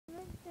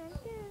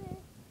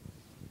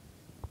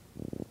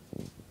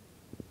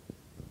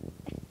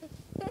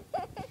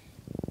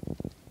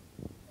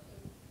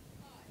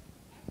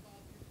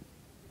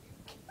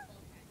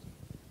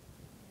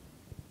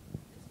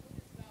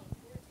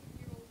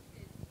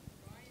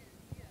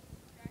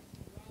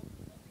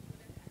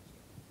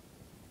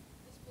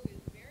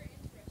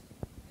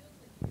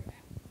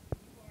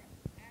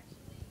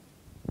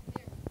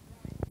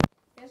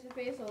He has to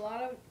face a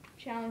lot of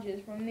challenges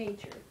from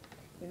nature.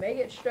 He may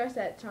get stressed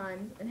at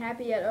times and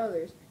happy at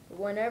others, but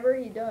whenever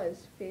he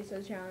does face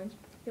a challenge,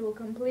 he will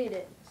complete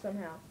it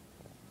somehow.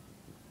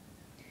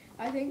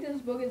 I think this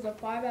book is a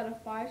 5 out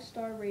of 5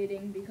 star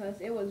rating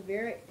because it was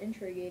very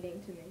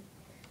intriguing to me.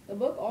 The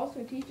book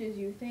also teaches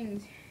you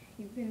things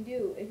you can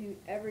do if you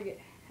ever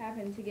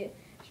happen to get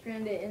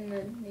stranded in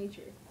the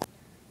nature.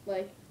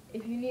 Like,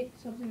 if you need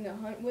something to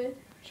hunt with,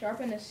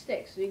 sharpen a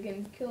stick so you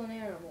can kill an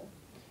animal.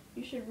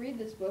 You should read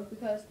this book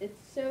because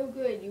it's so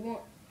good you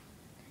won't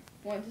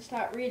want to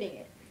stop reading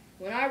it.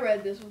 When I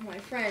read this with my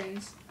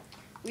friends,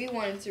 we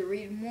wanted to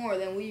read more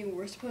than we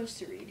were supposed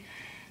to read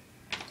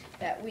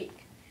that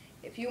week.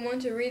 If you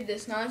want to read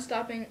this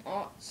non-stopping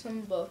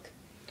awesome book,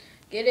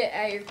 get it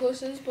at your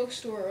closest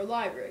bookstore or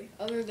library.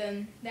 Other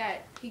than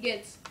that, he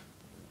gets...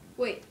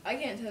 Wait, I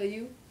can't tell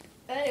you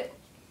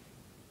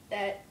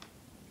that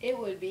it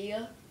would be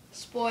a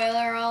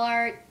spoiler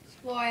alert,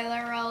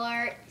 spoiler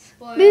alert,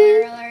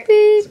 spoiler alert,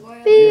 spoiler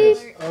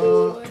alert, spoiler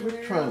alert.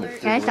 We're trying to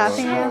figure out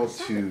how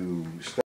to